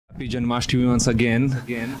Happy Jainmashtami once again.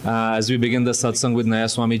 As we begin the Satsang with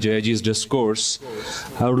Nayaswami Jayaji's discourse,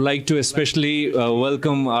 I would like to especially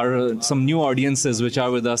welcome some new audiences which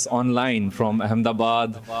are with us online from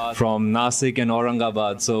Ahmedabad, from Nasik and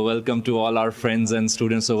Aurangabad. So welcome to all our friends and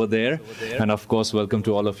students over there. And of course, welcome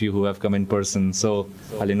to all of you who have come in person. So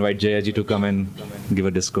I'll invite Jayaji to come and give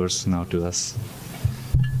a discourse now to us.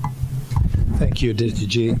 Thank you, Aditya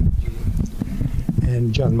ji.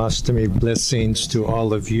 And Jainmashtami blessings to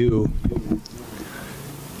all of you.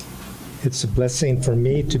 It's a blessing for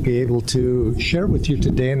me to be able to share with you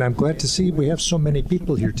today, and I'm glad to see we have so many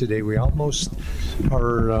people here today. We almost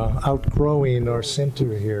are outgrowing our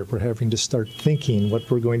center here. We're having to start thinking what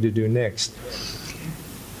we're going to do next.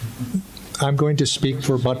 I'm going to speak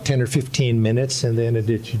for about 10 or 15 minutes, and then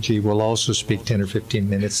Aditya ji will also speak 10 or 15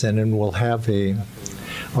 minutes, and then we'll have a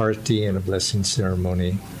arati and a blessing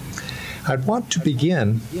ceremony. I'd want to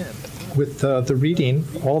begin with the reading,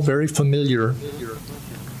 all very familiar,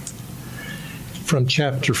 from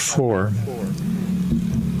chapter 4.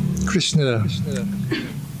 Krishna,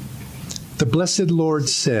 the Blessed Lord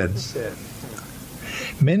said,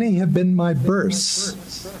 "Many have been my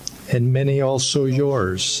births, and many also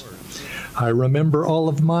yours. I remember all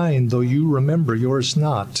of mine, though you remember yours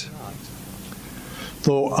not.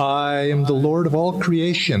 Though I am the Lord of all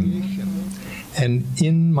creation, and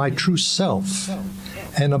in my true self,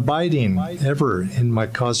 and abiding ever in my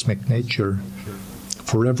cosmic nature,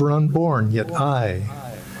 forever unborn, yet I,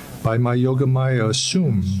 by my Yogamaya,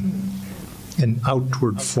 assume an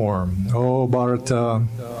outward form. O Bharata,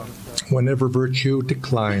 whenever virtue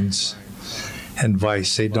declines, and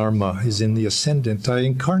vice, a dharma, is in the ascendant, I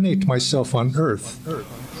incarnate myself on earth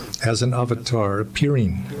as an avatar,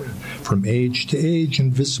 appearing from age to age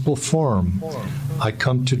in visible form. I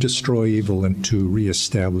come to destroy evil and to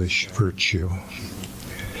reestablish virtue."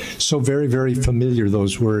 So very, very familiar,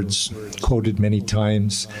 those words, quoted many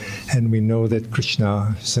times. And we know that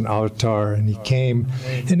Krishna is an avatar, and he came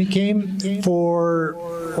for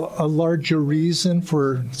a larger reason,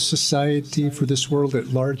 for society, for this world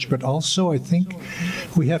at large. But also, I think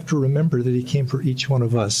we have to remember that he came for each one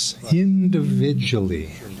of us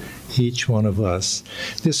individually. Each one of us.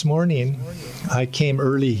 This morning, I came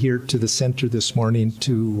early here to the center this morning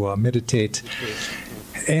to meditate.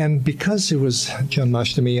 And because it was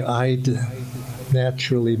Jainmashtami,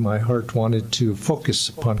 naturally, my heart wanted to focus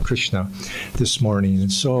upon Krishna this morning.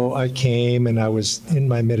 And so I came and I was in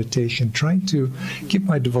my meditation trying to give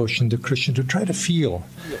my devotion to Krishna, to try to feel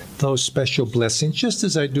those special blessings, just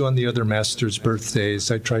as I do on the other masters'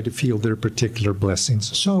 birthdays. I try to feel their particular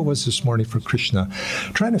blessings. So it was this morning for Krishna,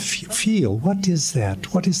 trying to feel, what is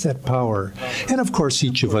that? What is that power? And of course,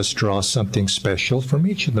 each of us draws something special from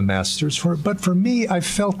each of the masters. But for me, I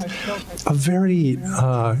felt a very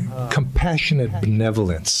compassionate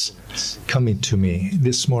benevolence coming to me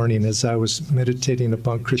this morning as I was meditating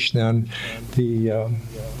upon Krishna and the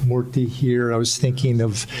Murti here. I was thinking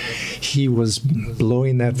of he was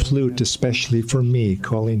blowing that flute especially for me,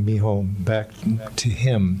 calling me home back to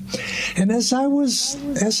him. And as I was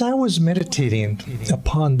meditating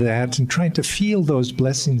upon that and trying to feel those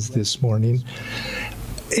blessings this morning,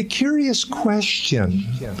 a curious question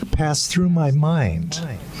passed through my mind.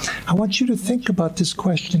 I want you to think about this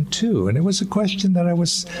question too. And it was a question that I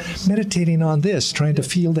was meditating on this, trying to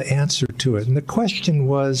feel the answer to it. And the question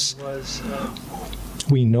was,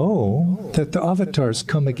 we know that the avatars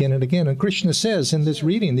come again and again. And Krishna says in this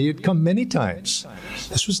reading that he had come many times.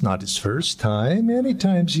 This was not his first time. Many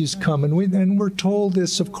times he's come. And we're told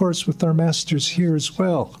this, of course, with our masters here as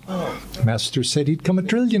well. The master said he'd come 1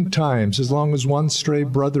 trillion times as long as one stray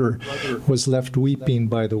brother was left weeping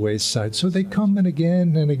by the wayside. So they come and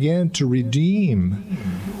again to redeem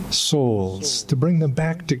souls, to bring them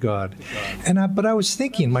back to God. But I was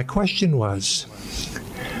thinking, my question was,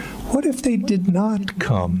 what if they did not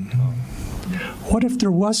come? What if there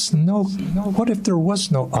was no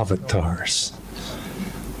avatars?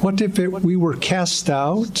 What if we were cast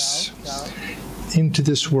out into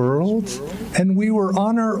this world and we were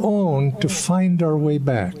on our own to find our way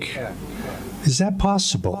back? Is that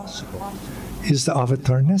possible? Is the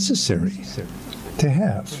avatar necessary to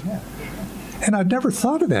have? And I'd never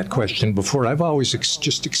thought of that question before. I've always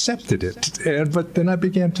just accepted it. But then I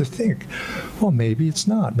began to think, well, maybe it's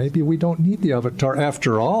not. Maybe we don't need the avatar.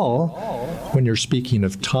 After all, when you're speaking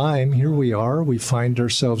of time, here we are. We find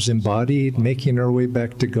ourselves embodied, making our way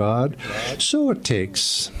back to God. So it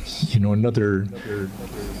takes, another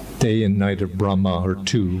day and night of Brahma, or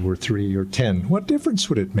 2 or 3 or 10. What difference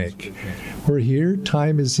would it make? We're here.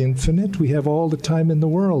 Time is infinite. We have all the time in the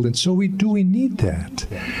world. And so we need that.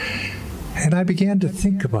 And I began to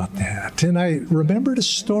think about that. And I remembered a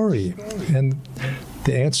story. And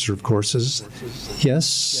the answer, of course, is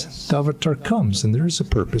yes, the avatar comes, and there is a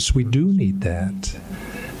purpose. We do need that.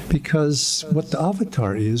 Because what the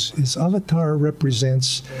avatar is avatar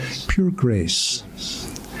represents pure grace.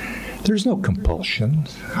 There's no compulsion.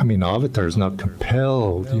 I mean, avatar is not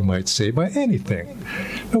compelled, you might say, by anything.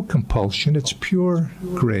 No compulsion. It's pure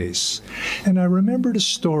grace. And I remembered a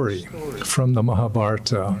story from the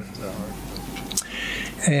Mahabharata.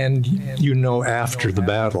 And you know, after the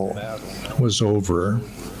battle was over,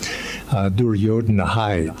 Duryodhana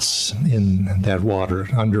hides in that water,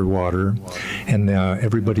 underwater, and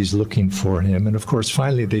everybody's looking for him. And of course,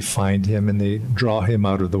 finally they find him and they draw him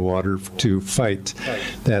out of the water to fight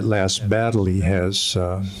that last battle he has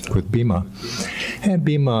with Bhima. And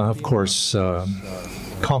Bhima, of course,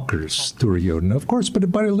 conquers Duryodhana, of course,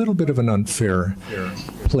 but by a little bit of an unfair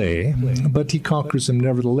play, but he conquers him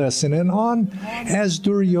nevertheless. And then on, as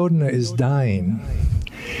Duryodhana is dying,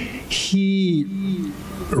 he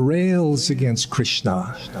rails against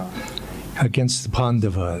Krishna, against the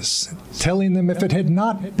Pandavas, telling them if it had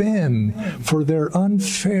not been for their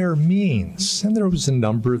unfair means, and there was a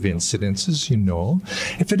number of incidences, you know,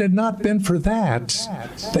 if it had not been for that,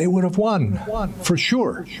 they would have won, for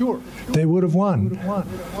sure. They would have won.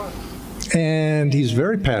 And he's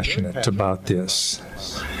very passionate about this.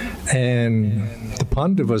 And the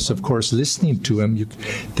Pandavas, of course, listening to him,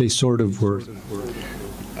 they sort of were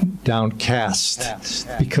downcast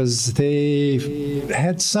because they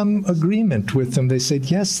had some agreement with them. They said,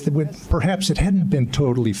 yes, perhaps it hadn't been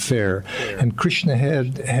totally fair, and Krishna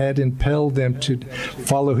had impelled them to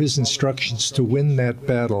follow his instructions to win that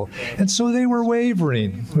battle. And so they were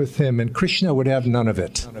wavering with him, and Krishna would have none of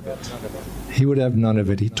it. He would have none of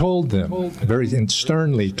it. He told them, very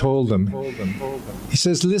sternly told them, he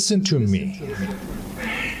says, listen to me.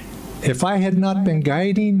 If I had not been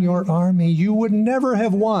guiding your army, you would never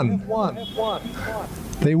have won.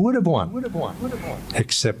 They would have won,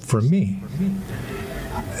 except for me.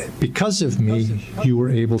 Because of me, you were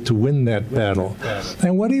able to win that battle.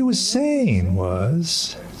 And what he was saying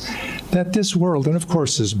was that this world, and of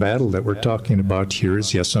course this battle that we're talking about here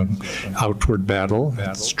is, yes, an outward battle.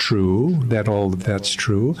 That's true, all of that's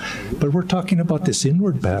true. But we're talking about this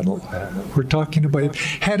inward battle. We're talking about,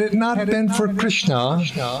 had it not been for Krishna,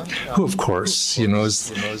 who of course, you know, is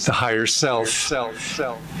the higher self.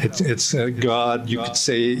 It's God, you could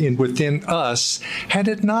say, within us. Had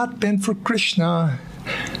it not been for Krishna,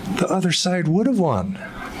 the other side would have won.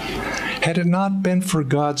 Had it not been for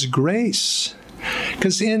God's grace.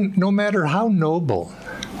 Because no matter how noble,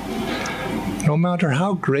 no matter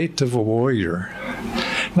how great of a warrior,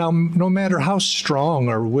 now no matter how strong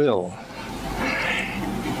our will,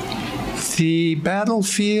 the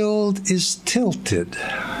battlefield is tilted,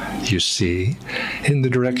 you see, in the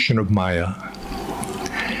direction of Maya.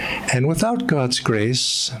 And without God's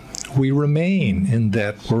grace, we remain in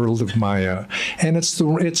that world of Maya. And it's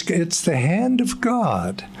the hand of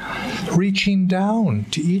God reaching down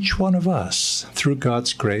to each one of us through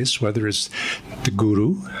God's grace, whether it's the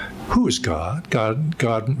Guru, who is God.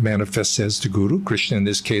 God manifests as the Guru. Krishna in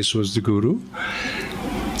this case was the Guru.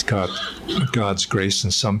 It's God's grace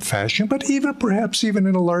in some fashion, but perhaps even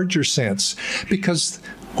in a larger sense. Because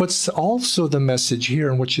what's also the message here,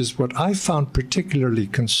 and which is what I found particularly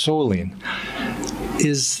consoling,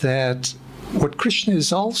 is that what Krishna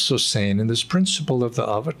is also saying, and this principle of the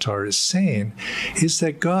avatar is saying, is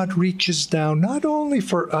that God reaches down not only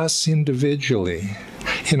for us individually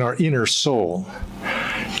in our inner soul,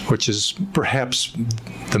 which is perhaps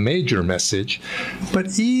the major message,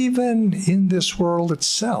 but even in this world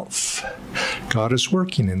itself. God is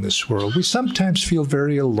working in this world. We sometimes feel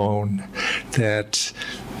very alone, that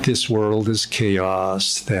this world is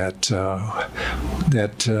chaos, that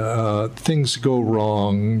things go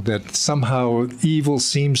wrong, that somehow evil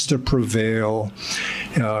seems to prevail,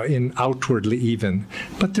 outwardly even.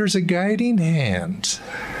 But there's a guiding hand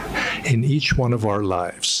in each one of our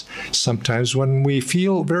lives. Sometimes when we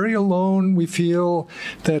feel very alone, we feel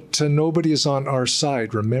that nobody is on our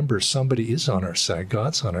side. Remember, somebody is on our side.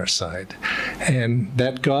 God's on our side. And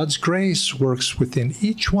that God's grace works within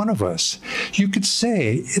each one of us. You could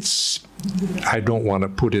say I don't want to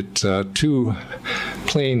put it too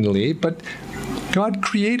plainly, but God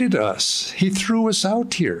created us. He threw us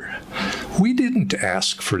out here. We didn't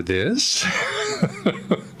ask for this.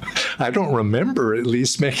 I don't remember, at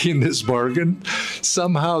least, making this bargain.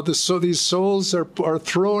 Somehow, these souls are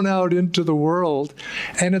thrown out into the world,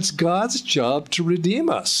 and it's God's job to redeem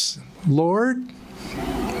us. Lord,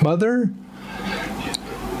 Mother,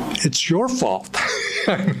 it's your fault.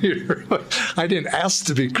 I'm here. I didn't ask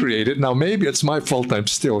to be created. Now, maybe it's my fault I'm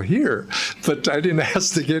still here, but I didn't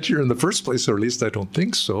ask to get here in the first place, or at least I don't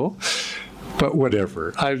think so. But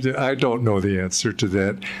whatever. I don't know the answer to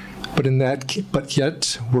that. But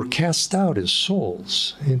yet we're cast out as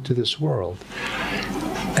souls into this world.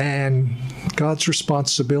 And God's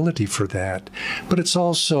responsibility for that. But it's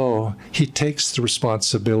also, he takes the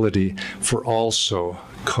responsibility for also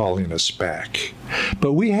calling us back.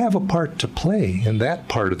 But we have a part to play in that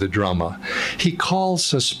part of the drama. He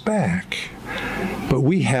calls us back, but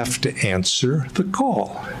we have to answer the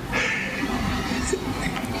call.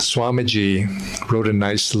 Swamiji wrote a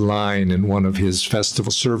nice line in one of his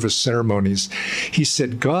festival service ceremonies. He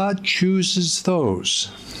said, God chooses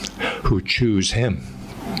those who choose him.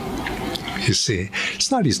 You see,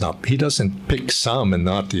 he doesn't pick some and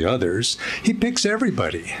not the others. He picks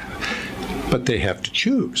everybody. But they have to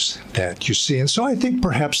choose that, you see. And so I think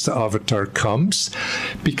perhaps the avatar comes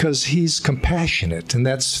because he's compassionate. And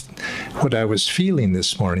that's what I was feeling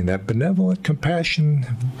this morning, that benevolent compassion,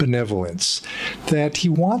 benevolence, that he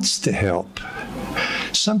wants to help.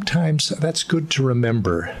 Sometimes that's good to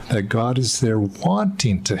remember, that God is there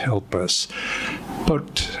wanting to help us.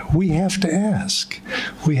 But we have to ask.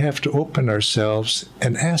 We have to open ourselves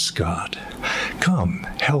and ask God, come,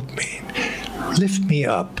 help me. Lift me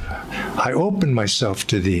up. I open myself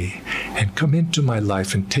to thee, and come into my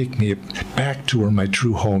life and take me back to where my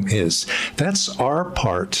true home is. That's our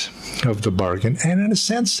part of the bargain. And in a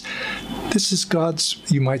sense, this is God's,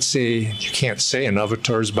 you might say, you can't say an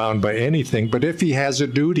avatar is bound by anything, but if he has a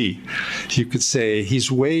duty, you could say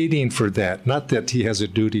he's waiting for that. Not that he has a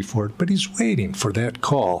duty for it, but he's waiting for that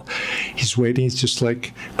call. He's waiting. It's just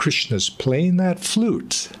like Krishna's playing that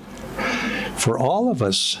flute for all of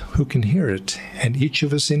us who can hear it, and each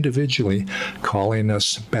of us individually calling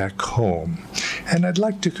us back home. And I'd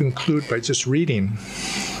like to conclude by just reading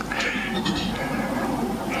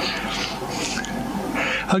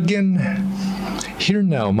again. Hear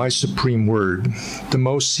now my supreme word, the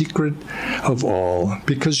most secret of all,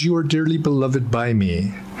 because you are dearly beloved by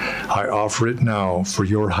me. I offer it now for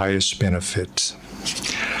your highest benefit.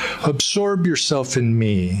 Absorb yourself in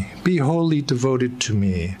me, be wholly devoted to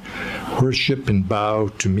me, worship and bow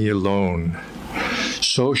to me alone.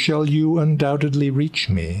 So shall you undoubtedly reach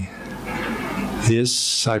me.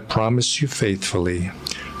 This I promise you faithfully,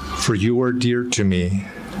 for you are dear to me.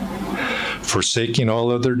 Forsaking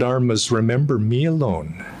all other dharmas, remember me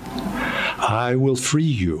alone. I will free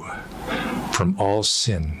you from all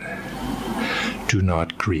sin. Do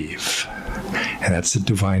not grieve. And that's a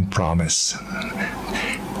divine promise.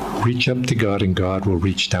 Reach up to God, and God will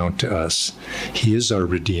reach down to us. He is our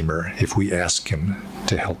Redeemer if we ask him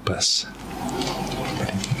to help us.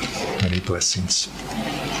 Many blessings.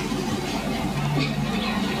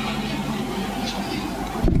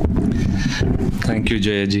 Thank you,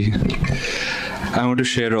 Jayaji. I want to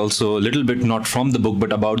share also a little bit, not from the book,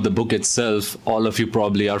 but about the book itself. All of you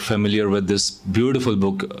probably are familiar with this beautiful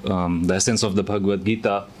book, The Essence of the Bhagavad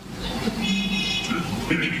Gita.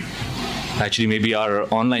 Actually, maybe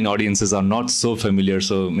our online audiences are not so familiar,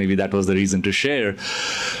 so maybe that was the reason to share.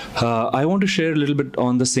 I want to share a little bit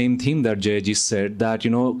on the same theme that Jayaji said, that,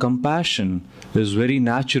 compassion is very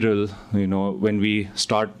natural, when we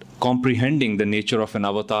start comprehending the nature of an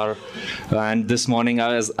avatar. And this morning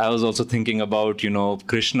I was also thinking about,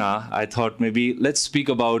 Krishna. I thought maybe let's speak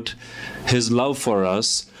about his love for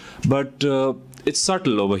us. But it's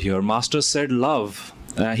subtle over here. Master said love.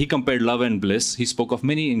 He compared love and bliss. He spoke of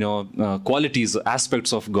many, qualities,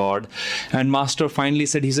 aspects of God. And Master finally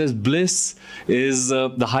said, he says, bliss is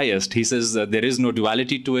the highest. He says there is no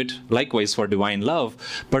duality to it. Likewise for divine love.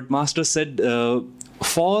 But Master said,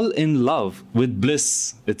 fall in love with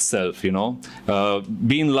bliss itself, be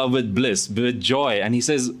in love with bliss, with joy. And he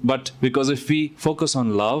says, but because if we focus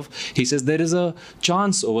on love, he says there is a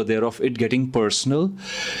chance over there of it getting personal.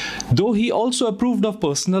 Though he also approved of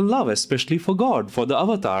personal love, especially for God, for the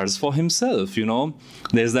avatars, for himself,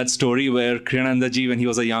 There's that story where Kriyanandaji, when he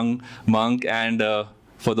was a young monk, and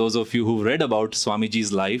for those of you who read about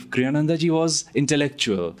Swamiji's life, Kriyanandaji was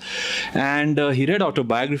intellectual. And he read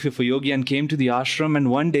autobiography of a yogi and came to the ashram.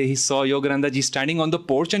 And one day he saw Yoganandaji standing on the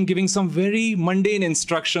porch and giving some very mundane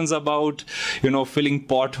instructions about, filling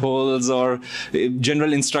potholes, or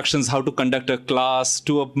general instructions how to conduct a class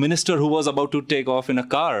to a minister who was about to take off in a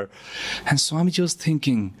car. And Swamiji was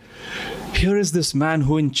thinking, Here is this man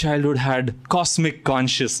who in childhood had cosmic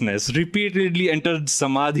consciousness, repeatedly entered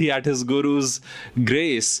samadhi at his guru's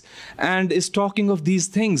grace, and is talking of these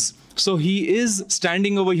things. So he is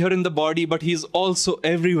standing over here in the body, but he's also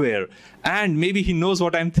everywhere. And maybe he knows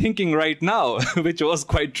what I'm thinking right now, which was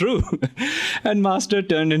quite true. And Master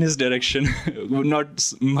turned in his direction,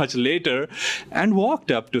 not much later, and walked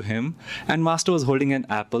up to him. And Master was holding an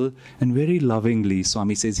apple, and very lovingly,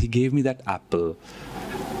 Swami says, he gave me that apple.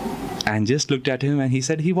 And just looked at him, and he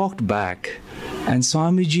said he walked back. And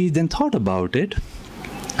Swamiji then thought about it.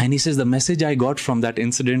 And he says, the message I got from that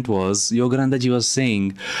incident was, Yogananda ji was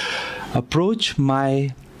saying, approach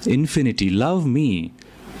my infinity, love me,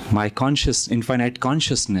 my infinite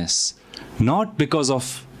consciousness, not because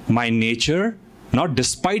of my nature, not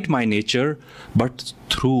despite my nature, but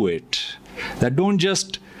through it. That don't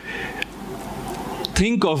just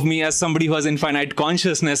think of me as somebody who has infinite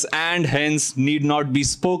consciousness and hence need not be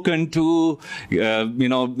spoken to,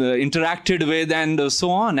 interacted with, and so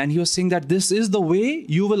on. And he was saying that this is the way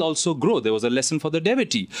you will also grow. There was a lesson for the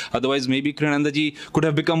devotee. Otherwise, maybe Kriyananda ji could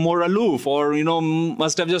have become more aloof, or,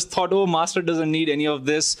 must have just thought, oh, Master doesn't need any of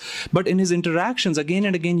this. But in his interactions, again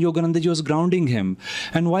and again, Yogananda ji was grounding him.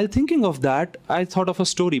 And while thinking of that, I thought of a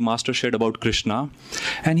story Master shared about Krishna.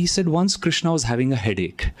 And he said once Krishna was having a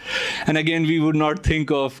headache. And again, we would not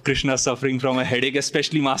think of Krishna suffering from a headache,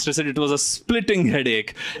 especially Master said it was a splitting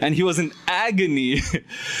headache and he was in agony.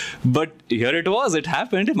 But here it was, it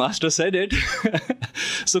happened, Master said it.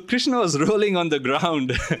 So Krishna was rolling on the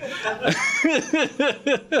ground.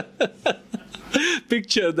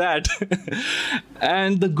 Picture that.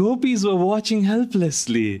 And the gopis were watching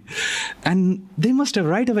helplessly. And they must have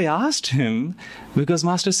right away asked him, because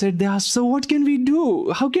Master said, they asked, so what can we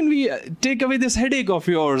do? How can we take away this headache of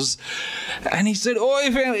yours? And he said, oh,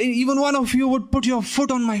 if even one of you would put your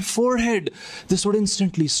foot on my forehead, this would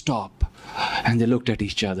instantly stop. And they looked at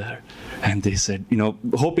each other and they said,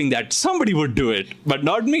 hoping that somebody would do it, but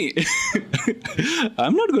not me.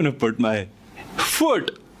 I'm not going to put my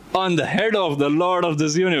foot on the head of the Lord of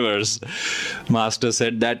this universe. Master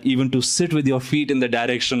said that even to sit with your feet in the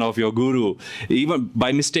direction of your guru, even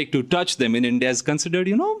by mistake to touch them in India is considered,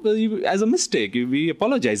 as a mistake. We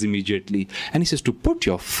apologize immediately. And he says to put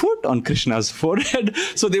your foot on Krishna's forehead.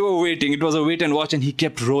 So they were waiting. It was a wait and watch, and he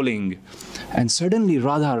kept rolling. And suddenly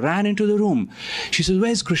Radha ran into the room. She says,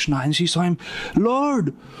 where's Krishna? And she saw him, Lord,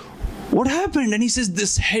 what happened? And he says,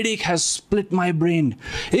 this headache has split my brain.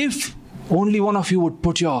 If only one of you would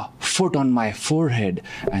put your foot on my forehead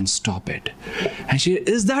and stop it. And she,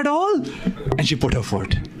 is that all? And she put her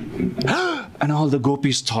foot. And all the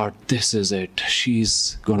gopis thought, this is it.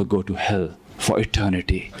 She's going to go to hell for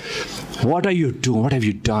eternity. What are you doing? What have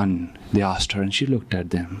you done? They asked her, and she looked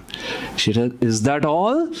at them. She said, is that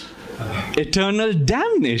all? Eternal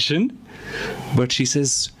damnation? But she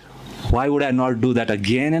says, why would I not do that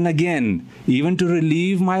again and again, even to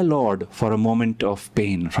relieve my Lord for a moment of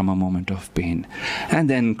pain, from a moment of pain? And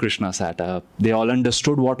then Krishna sat up. They all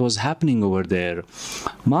understood what was happening over there.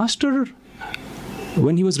 Master,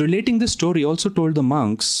 when he was relating this story, also told the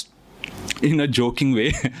monks, in a joking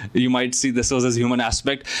way, you might see this was his human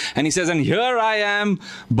aspect, and he says, and here I am,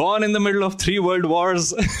 born in the middle of 3 world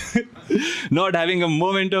wars, not having a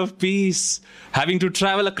moment of peace, having to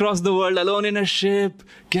travel across the world alone in a ship,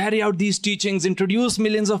 carry out these teachings, introduce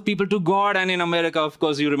millions of people to God. And in America, of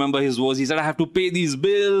course, you remember his woes. He said, I have to pay these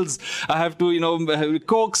bills. I have to,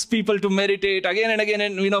 coax people to meditate again and again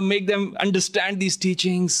and, make them understand these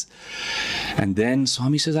teachings. And then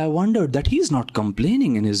Swami says, I wondered that he's not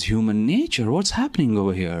complaining in his human nature. What's happening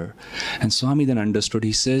over here? And Swami then understood.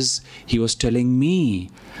 He says, he was telling me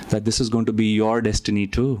that this is going to be your destiny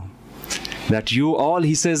too. That you all,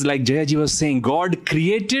 he says, like Jayaji was saying, God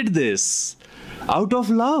created this out of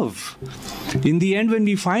love. In the end, when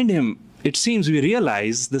we find him, it seems we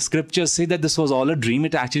realize the scriptures say that this was all a dream.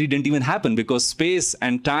 It actually didn't even happen, because space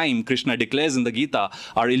and time, Krishna declares in the Gita,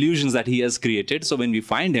 are illusions that he has created. So when we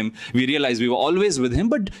find him, we realize we were always with him,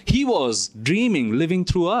 but he was dreaming, living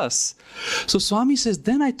through us. So Swami says,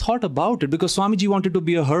 then I thought about it, because Swamiji wanted to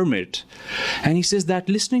be a hermit. And he says that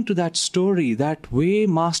listening to that story, that way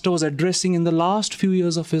Master was addressing in the last few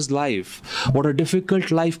years of his life, what a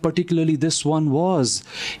difficult life particularly this one was,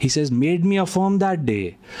 he says, made me affirm that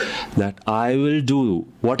day that I will do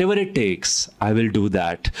whatever it takes. I will do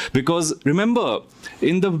that. Because remember,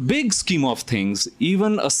 in the big scheme of things,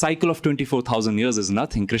 even a cycle of 24,000 years is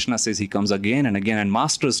nothing. Krishna says he comes again and again, and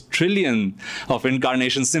Master's trillion of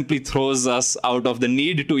incarnations simply throws us out of the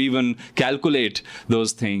need to even calculate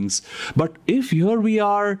those things. But if here we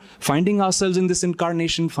are finding ourselves in this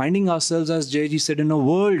incarnation, finding ourselves, as Jayaji said, in a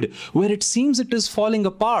world where it seems it is falling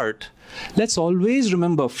apart, let's always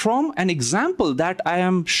remember from an example that I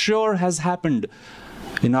am sure has happened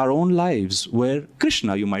in our own lives, where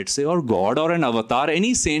Krishna, you might say, or God, or an avatar,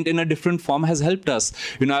 any saint in a different form has helped us.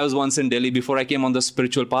 I was once in Delhi. Before I came on the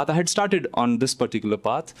spiritual path, I had started on this particular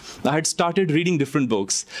path. I had started reading different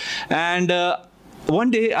books. And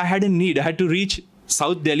one day I had a need. I had to reach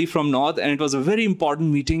South Delhi from North, and it was a very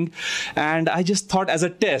important meeting. And I just thought, as a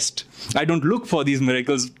test, I don't look for these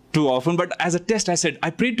miracles too often, but as a test, I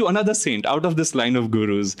prayed to another saint out of this line of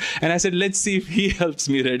gurus. And I said, let's see if he helps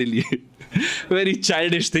me readily. Very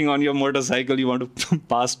childish thing. On your motorcycle, you want to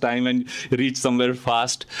pass time and reach somewhere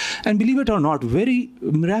fast. And believe it or not, very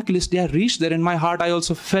miraculously, I reached there. In my heart, I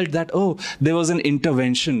also felt that, oh, there was an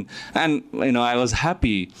intervention. And, I was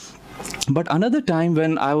happy. But another time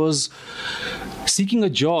when I was seeking a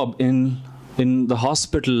job in the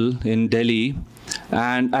hospital in Delhi,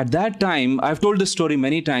 and at that time, I've told this story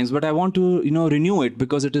many times, but I want to, renew it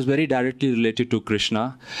because it is very directly related to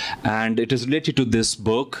Krishna, and it is related to this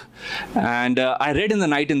book. And I read in the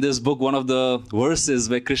night in this book one of the verses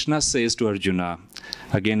where Krishna says to Arjuna,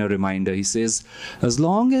 again a reminder, he says, as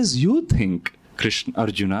long as you think,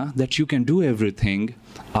 Arjuna, that you can do everything,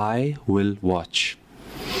 I will watch.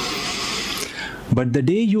 But the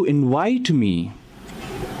day you invite me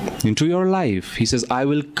into your life, he says, I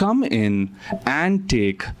will come in and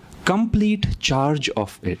take complete charge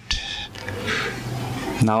of it.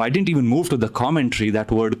 Now, I didn't even move to the commentary.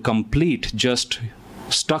 That word complete just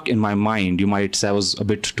stuck in my mind. You might say I was a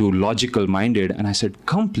bit too logical minded. And I said,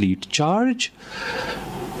 complete charge?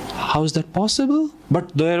 How is that possible?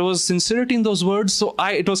 But there was sincerity in those words. So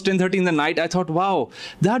it was 10:30 in the night. I thought, wow,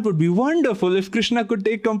 that would be wonderful if Krishna could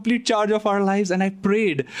take complete charge of our lives. And I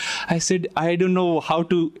prayed. I said, I don't know how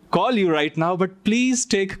to call you right now, but please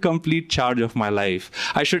take complete charge of my life.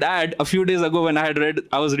 I should add, a few days ago when I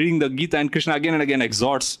was reading the Gita, and Krishna again and again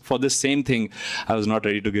exhorts for this same thing. I was not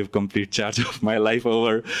ready to give complete charge of my life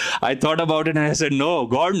over. I thought about it and I said, no,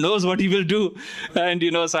 God knows what he will do. And,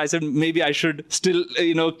 so I said, maybe I should still,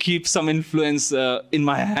 keep some influence in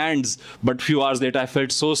my hands. But few hours later, I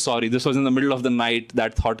felt so sorry. This was in the middle of the night.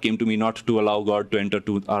 That thought came to me, not to allow God to enter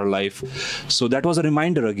to our life. So that was a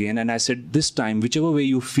reminder again. And I said, this time, whichever way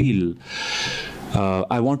you feel,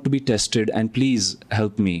 I want to be tested, and please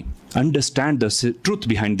help me understand the truth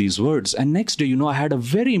behind these words. And next day, I had a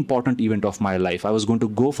very important event of my life. I was going to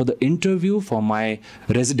go for the interview for my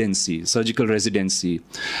residency, surgical residency.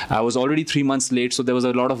 I was already 3 months late, so there was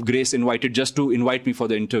a lot of grace invited just to invite me for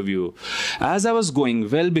the interview. As I was going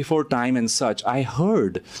well before time and such, I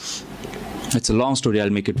heard, it's a long story, I'll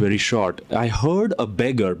make it very short. I heard a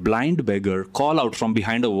beggar, blind beggar, call out from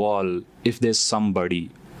behind a wall, if there's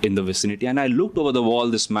somebody in the vicinity. And I looked over the wall.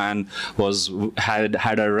 This man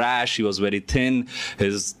had a rash. He was very thin.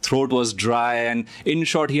 His throat was dry. And in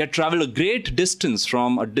short, he had traveled a great distance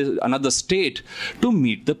from another state to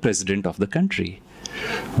meet the president of the country.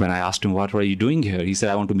 When I asked him, what are you doing here? He said,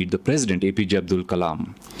 I want to meet the president, APJ Abdul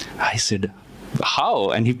Kalam. I said, how?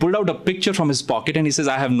 And he pulled out a picture from his pocket and he says,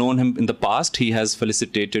 I have known him in the past. He has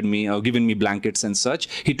felicitated me or given me blankets and such.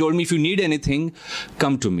 He told me, if you need anything,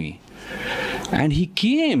 come to me. And he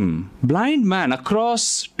came, blind man,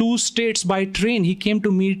 across 2 states by train. He came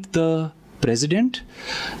to meet the president.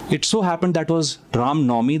 It so happened that was Ram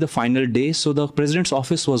Navami, the final day, so the president's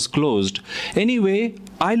office was closed. Anyway,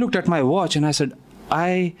 I looked at my watch and I said,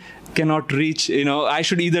 I cannot reach, I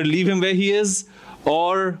should either leave him where he is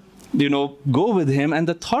or go with him. And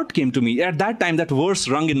the thought came to me. At that time, that verse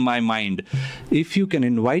rung in my mind. If you can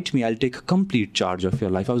invite me, I'll take complete charge of your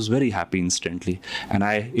life. I was very happy instantly. And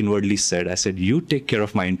I inwardly said, you take care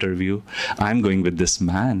of my interview. I'm going with this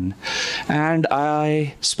man. And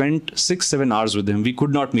I spent 6-7 hours with him. We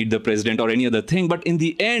could not meet the president or any other thing. But in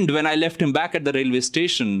the end, when I left him back at the railway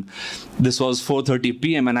station, this was 4:30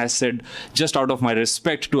 p.m. And I said, just out of my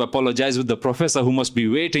respect, to apologize with the professor who must be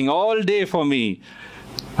waiting all day for me,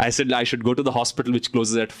 I said I should go to the hospital, which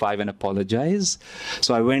closes at 5, and apologize.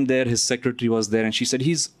 So I went there. His secretary was there, and she said,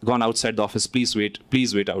 he's gone outside the office. Please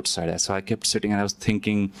wait outside. So I kept sitting, and I was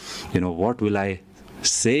thinking, what will I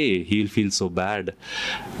say? He'll feel so bad.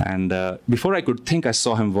 And before I could think, I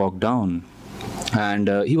saw him walk down. And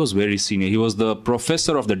he was very senior. He was the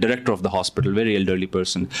professor of the director of the hospital, very elderly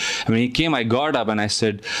person. And when he came, I got up and I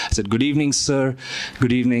said, good evening, sir.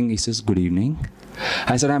 Good evening. He says, good evening.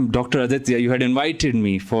 I said, I'm Dr. Aditya. You had invited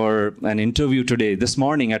me for an interview today, this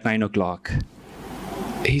morning at 9 o'clock.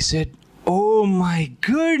 He said, oh my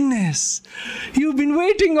goodness, you've been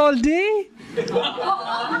waiting all day?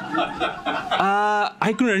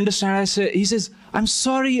 I couldn't understand. He says, I'm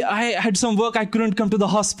sorry, I had some work. I couldn't come to the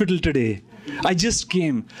hospital today. I just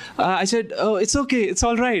came. I said, oh, it's okay. It's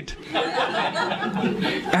all right.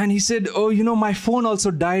 And he said, oh, you know, my phone also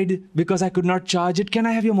died because I could not charge it. Can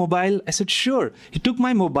I have your mobile? I said, sure. He took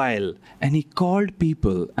my mobile and he called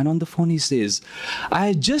people. And on the phone he says,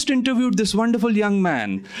 I just interviewed this wonderful young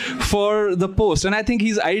man for the post. And I think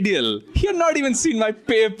he's ideal. He had not even seen my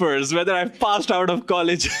papers, whether I've passed out of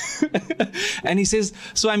college. And he says,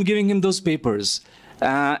 so I'm giving him those papers.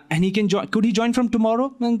 And he can join. Could he join from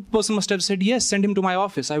tomorrow? And the person must have said, yes, send him to my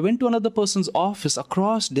office. I went to another person's office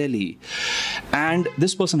across Delhi. And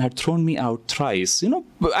this person had thrown me out thrice. You know,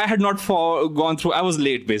 I had not gone through. I was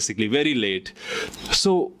late, basically, very late.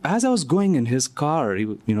 So as I was going in his car, he,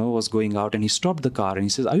 you know, was going out and he stopped the car and he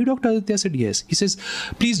says, are you Dr. Aditya? I said, yes. He says,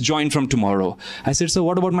 please join from tomorrow. I said, so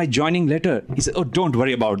what about my joining letter? He said, oh, don't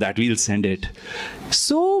worry about that. We'll send it.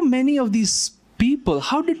 So many of these people,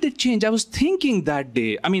 how did they change? I was thinking that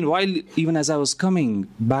day, I mean, even as I was coming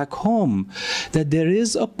back home, that there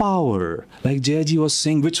is a power, like Jayaji was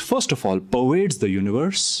saying, which first of all pervades the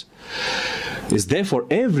universe, is there for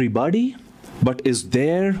everybody, but is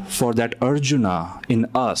there for that Arjuna in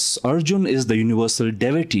us. Arjuna is the universal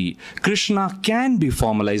devotee. Krishna can be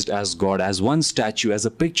formalized as God, as one statue, as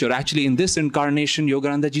a picture. Actually, in this incarnation,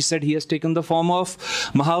 Yogananda ji said he has taken the form of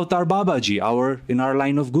Mahavatar Babaji, in our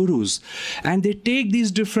line of gurus. And they take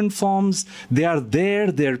these different forms. They are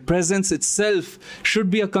there. Their presence itself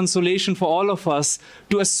should be a consolation for all of us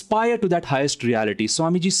to aspire to that highest reality.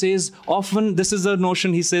 Swamiji says, often, this is a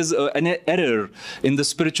notion, he says, an error in the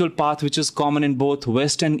spiritual path, which is common in both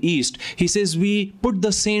West and East. He says we put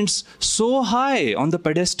the saints so high on the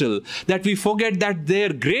pedestal that we forget that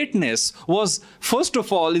their greatness was, first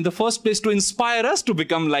of all, in the first place, to inspire us to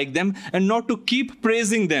become like them and not to keep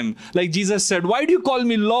praising them. Like Jesus said, why do you call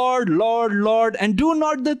me Lord, Lord, Lord, and do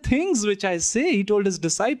not the things which I say? He told his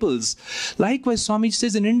disciples. Likewise, Swamiji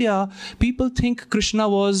says in India, people think Krishna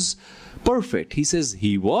was perfect. He says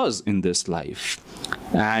he was in this life.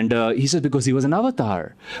 And he says because he was an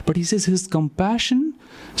avatar. But he says his compassion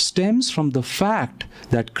stems from the fact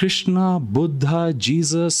that Krishna, Buddha,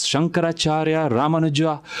 Jesus, Shankaracharya,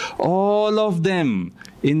 Ramanuja, all of them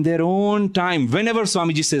in their own time, whenever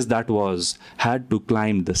Swamiji says that was, had to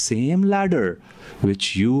climb the same ladder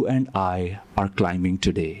which you and I are climbing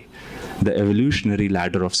today. The evolutionary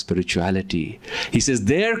ladder of spirituality. He says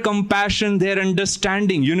their compassion, their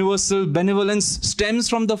understanding, universal benevolence stems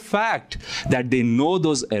from the fact that they know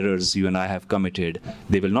those errors you and I have committed.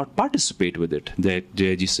 They will not participate with it.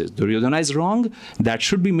 Jayaji says, Duryodhana is wrong. That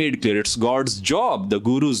should be made clear. It's God's job, the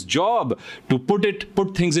Guru's job, to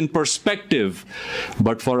put things in perspective.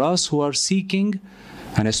 But for us who are seeking,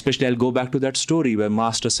 and especially I'll go back to that story where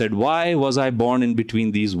Master said, why was I born in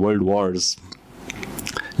between these world wars?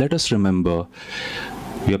 Let us remember,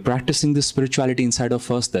 we are practicing this spirituality inside of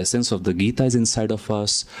us, the essence of the Gita is inside of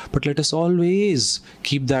us, but let us always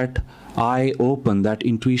keep that eye open, that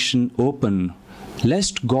intuition open,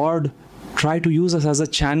 lest God try to use us as a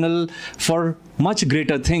channel for much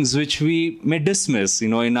greater things which we may dismiss,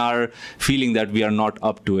 in our feeling that we are not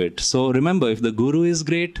up to it. So remember, if the Guru is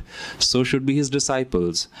great, so should be his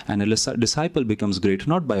disciples. And a disciple becomes great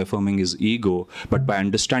not by affirming his ego, but by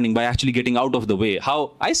understanding, by actually getting out of the way.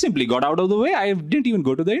 How I simply got out of the way. I didn't even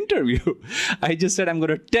go to the interview. I just said, I'm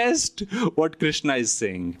going to test what Krishna is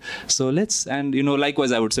saying. So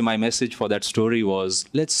likewise, I would say my message for that story was,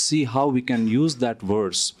 let's see how we can use that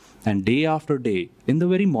verse. And day after day, in the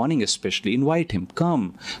very morning especially, invite him,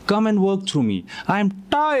 come and work through me. I am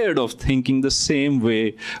tired of thinking the same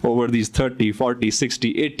way over these 30, 40,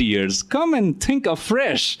 60, 80 years. Come and think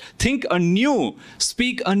afresh, think anew,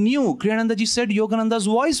 speak anew. Kriyananda ji said Yogananda's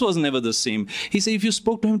voice was never the same. He said if you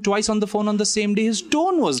spoke to him twice on the phone on the same day, his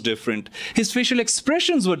tone was different. His facial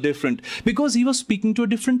expressions were different because he was speaking to a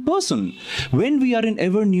different person. When we are in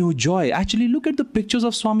ever new joy, actually look at the pictures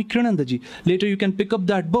of Swami Kriyananda ji. Later you can pick up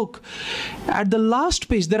that book. At the last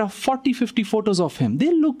page, there are 40, 50 photos of him.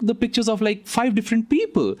 They look the pictures of like 5 different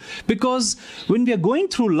people. Because when we are going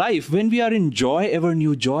through life, when we are in joy, ever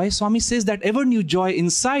new joy, Swami says that ever new joy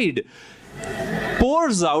inside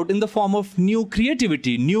pours out in the form of new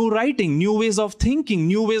creativity, new writing, new ways of thinking,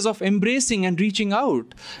 new ways of embracing and reaching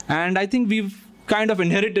out. And I think we've kind of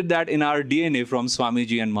inherited that in our DNA from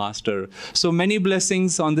Swamiji and Master. So many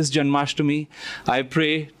blessings on this Jainmashtami. I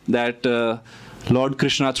pray that Lord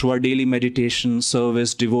Krishna, through our daily meditation,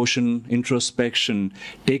 service, devotion, introspection,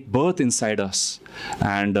 take birth inside us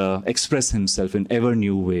and express himself in ever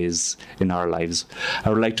new ways in our lives. I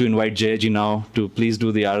would like to invite Jayaji now to please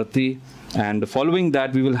do the Arati. And following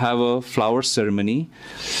that, we will have a flower ceremony.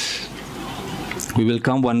 We will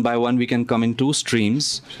come one by one. We can come in two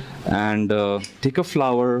streams and take a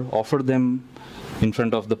flower, offer them in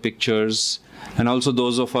front of the pictures. And also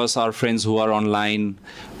those of us, our friends who are online,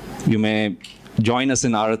 you may join us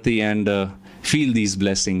in Arati and feel these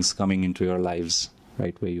blessings coming into your lives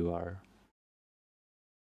right where you are.